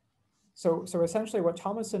 So essentially what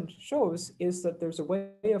Thomason shows is that there's a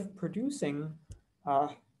way of producing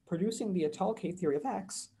the Etale K-theory of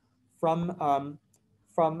X from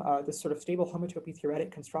this sort of stable homotopy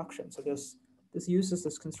theoretic construction. So this uses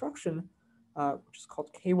this construction, which is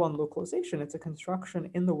called K1 localization. It's a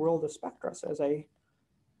construction in the world of spectra. So as I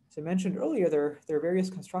mentioned earlier, there are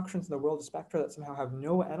various constructions in the world of spectra that somehow have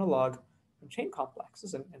no analog in chain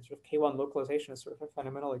complexes, and sort of K1 localization is sort of a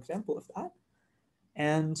fundamental example of that.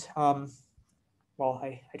 And well,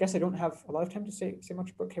 I guess I don't have a lot of time to say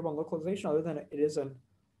much about K1 localization, other than it is an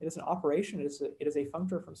operation. It is a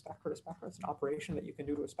functor from spectra to spectra. It's an operation that you can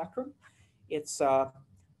do to a spectrum. It's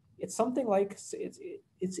something like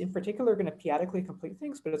it's in particular going to p-adically complete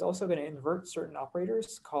things, but it's also going to invert certain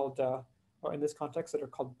operators called, or in this context, that are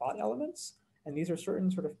called Bhatt elements. And these are certain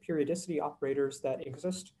sort of periodicity operators that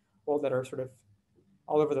exist, well, that are sort of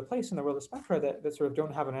all over the place in the world of spectra that sort of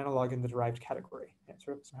don't have an analog in the derived category. It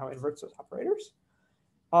sort of somehow inverts those operators.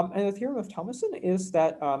 And the theorem of Thomason is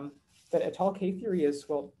that that Etale K-theory is,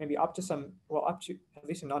 well, maybe up to at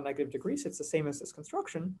least in non-negative degrees, it's the same as this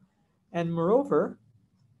construction. And moreover,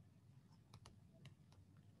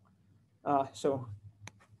 so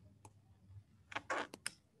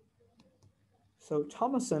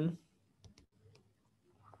Thomason,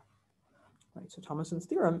 right? So Thomason's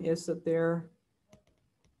theorem is that there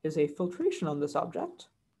is a filtration on this object,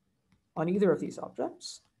 on either of these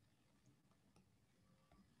objects,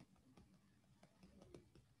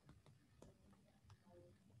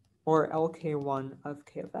 or LK1 of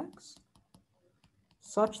K of X,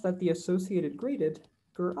 such that the associated graded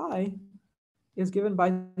GER I is given by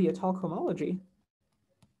the Etale cohomology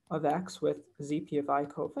of X with ZP of I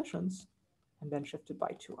coefficients, and then shifted by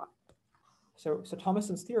 2i. So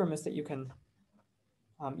Thomason's theorem is that you can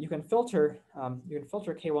filter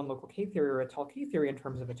K1 local K-theory or Etale K-theory in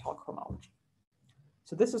terms of Etale cohomology.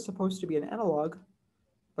 So this is supposed to be an analog,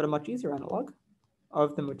 but a much easier analog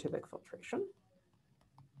of the motivic filtration.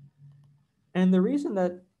 And the reason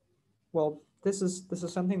that, well, this is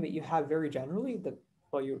something that you have very generally, that,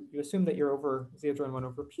 well, you assume that you're over Z join 1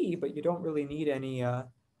 over P, but you don't really need any, like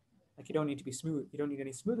you don't need to be smooth, you don't need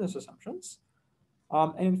any smoothness assumptions.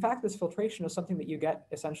 And in fact, this filtration is something that you get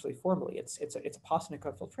essentially formally. It's a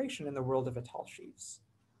Postnikov filtration in the world of Etale sheaves.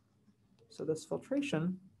 So this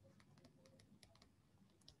filtration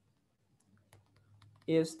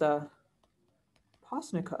is the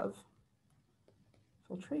Postnikov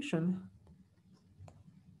filtration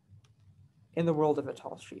in the world of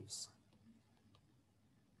Etale sheaves.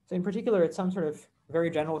 So in particular, it's some sort of very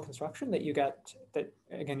general construction that you get, that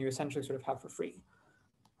again, you essentially sort of have for free.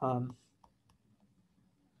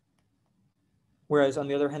 Whereas on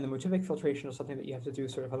the other hand, the motivic filtration is something that you have to do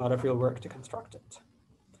sort of a lot of real work to construct it.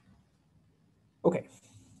 Okay,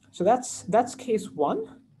 so that's case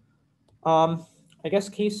one. I guess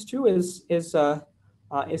case two is a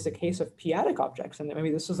case of p-adic objects, and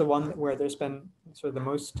maybe this is the one where there's been sort of the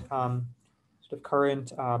most sort of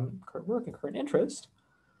current work and current interest.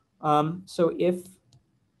 So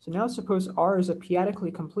now suppose R is a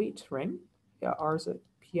p-adically complete ring. Yeah, R is a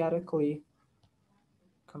p-adically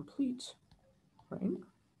complete ring.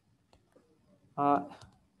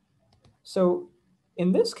 So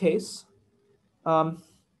in this case,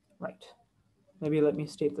 right, maybe let me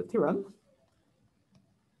state the theorem.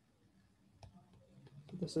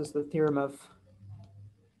 This is the theorem of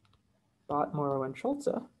Bhatt-Morrow and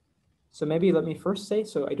Scholze. So maybe let me first say,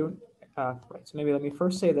 so maybe let me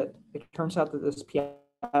first say that it turns out that this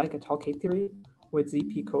p-adic Etale K-theory with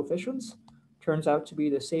ZP coefficients turns out to be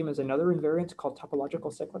the same as another invariant called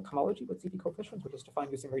topological cyclic homology with ZP coefficients, which is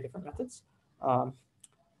defined using very different methods.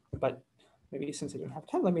 But maybe since I don't have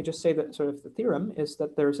time, let me just say that sort of the theorem is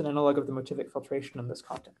that there's an analog of the motivic filtration in this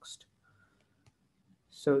context.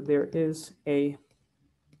 So there is a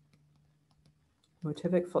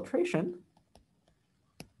motivic filtration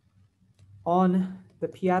on the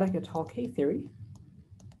p-adic Etale K-theory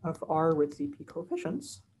of R with ZP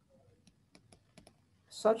coefficients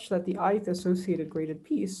such that the ith associated graded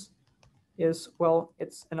piece is, well,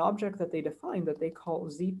 it's an object that they define that they call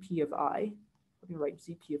ZP of I. Let me write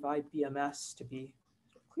ZP of I BMS to be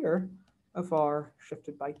clear, of R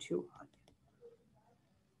shifted by 2I.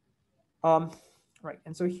 Right,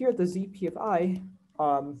 and so here the ZP of I,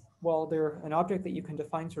 well, they're an object that you can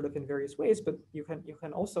define sort of in various ways, but you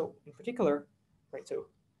can also, in particular, right, so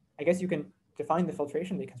I guess you can define the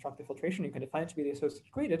filtration, they construct the filtration, you can define it to be the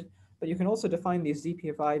associated graded, but you can also define these ZP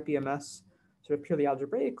of I BMS sort of purely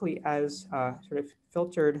algebraically as sort of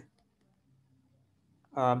filtered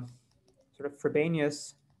sort of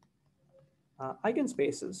Frobenius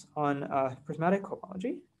eigenspaces on prismatic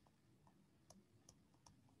cohomology.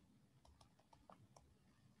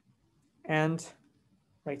 And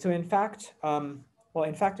right, so in fact, well,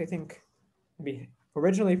 in fact, I think maybe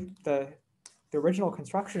originally the original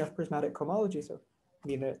construction of prismatic cohomology, so I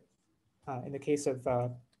mean, in the case of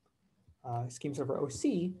schemes over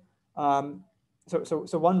OC,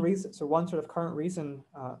 so one sort of current reason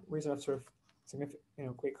of sort of significant,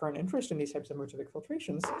 great current interest in these types of motivic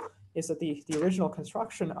filtrations is that the original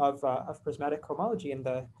construction of prismatic cohomology in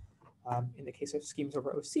the case of schemes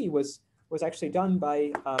over OC was actually done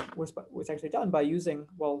by using,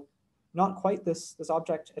 well, not quite this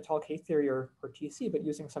object Etale K-theory or TC, but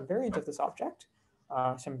using some variant of this object,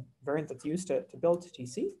 some variant that's used to build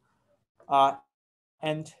TC.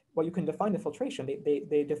 And what you can define the filtration,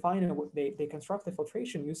 they construct the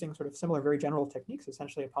filtration using sort of similar, very general techniques,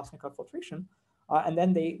 essentially a Postnikov filtration, and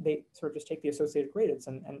then they sort of just take the associated gradients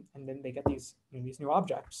and then they get these these new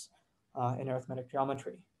objects in arithmetic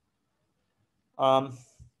geometry.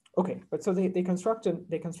 Okay, but so they construct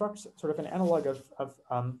sort of an analog of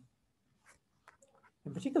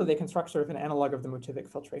in particular, they construct sort of an analog of the motivic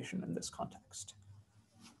filtration in this context.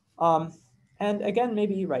 And again,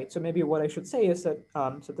 maybe right. So maybe what I should say is that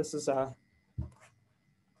so this is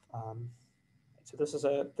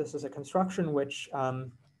a construction which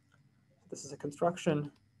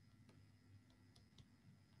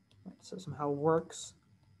so somehow works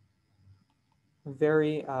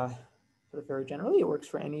very sort of very generally. It works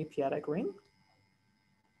for any p-adic ring.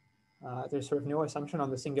 There's sort of no assumption on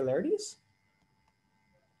the singularities.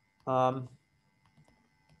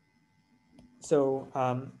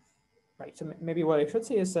 Right, so maybe what I should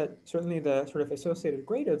say is that certainly the sort of associated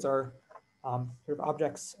gradeds are sort of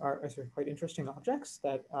objects, are sort of quite interesting objects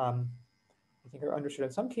that I think are understood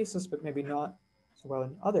in some cases, but maybe not so well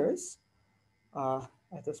in others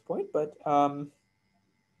at this point. But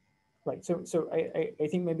right, so I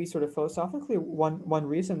think maybe sort of philosophically, one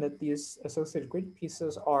reason that these associated graded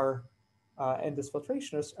pieces are in this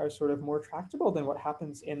filtration are sort of more tractable than what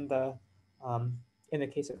happens in the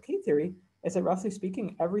case of K-theory is that, roughly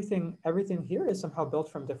speaking, everything here is somehow built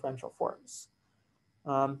from differential forms.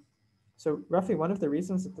 So roughly one of the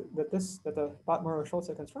reasons that the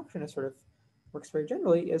Bhatt-Morrow-Scholze construction is sort of works very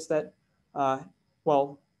generally is that,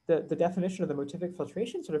 well, the definition of the motivic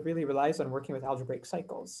filtration sort of really relies on working with algebraic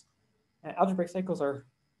cycles. And algebraic cycles are,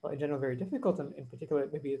 well, in general, very difficult, and in particular,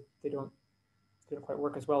 maybe they don't quite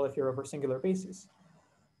work as well if you're over singular bases.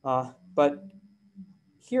 But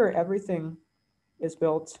here, everything is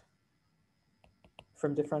built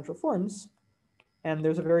from differential forms, and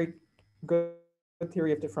there's a very good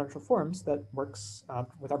theory of differential forms that works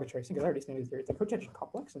with arbitrary singularities, namely the theory of the cotangent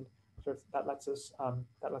complex, and sort of that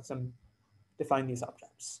lets them define these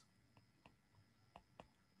objects.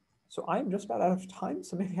 So I'm just about out of time,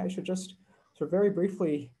 so maybe I should just sort of very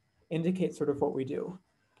briefly indicate sort of what we do,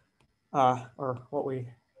 or what we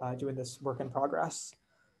do in this work in progress.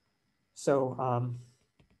 So,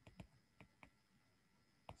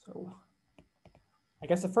 so I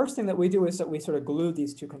guess the first thing that we do is that we sort of glue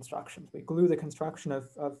these two constructions. We glue the construction of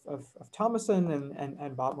Thomason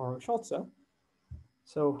and Bhatt-Morrow-Scholze.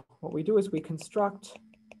 So what we do is we construct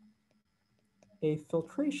a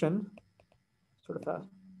filtration sort of a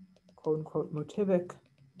quote unquote motivic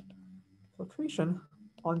filtration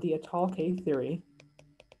on the Etale K-theory,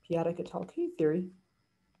 p-adic Etale K-theory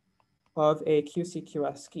of a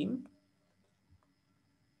QCQS scheme.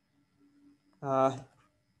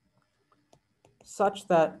 Such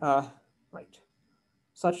that,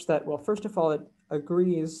 well, first of all, it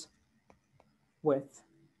agrees with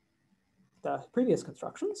the previous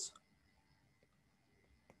constructions.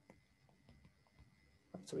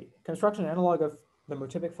 So we construct an analog of the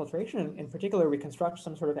motivic filtration. In particular, we construct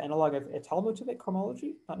some sort of analog of Etale motivic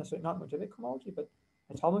cohomology, not necessarily not motivic cohomology, but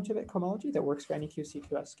Etale motivic cohomology that works for any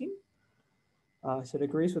QCQS scheme. So it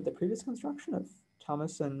agrees with the previous construction of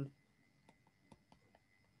Thomas and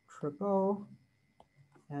Trabeau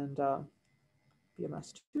and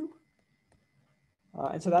BMS2.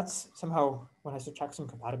 And so that's somehow one has to check some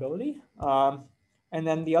compatibility. And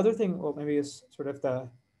then the other thing, well, maybe is sort of the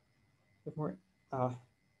more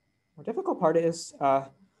difficult part is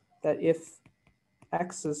that if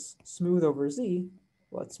X is smooth over Z,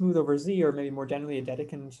 well, it's smooth over Z, or maybe more generally a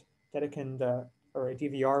Dedekind or a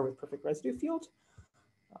DVR with perfect residue field.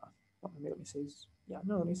 Well, maybe let me say,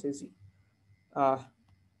 let me say Z.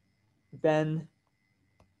 Then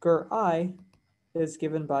Ger I is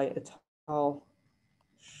given by Etale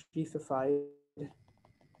sheafified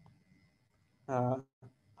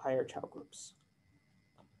higher Chow groups.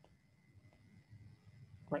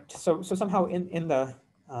 Right. So somehow in the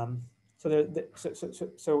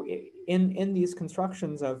in these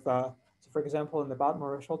constructions of so for example in the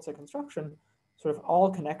Bhatt-Morrow-Scholze construction, sort of all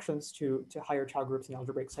connections to higher Chow groups in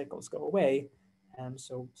algebraic cycles go away, and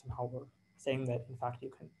so somehow we're saying that in fact you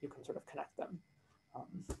can sort of connect them.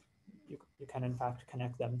 You can in fact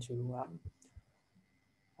connect them to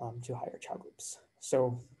higher Chow groups.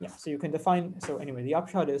 So yeah, so you can define. So anyway, the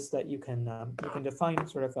upshot is that you can define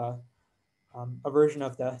sort of a version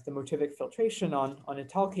of the motivic filtration on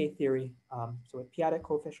Etale K-theory. So with p-adic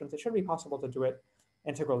coefficients, it should be possible to do it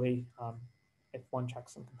integrally if one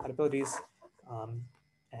checks some compatibilities.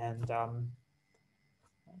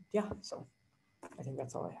 Yeah, so I think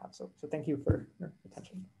that's all I have. So thank you for your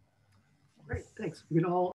attention. Great, thanks. We can all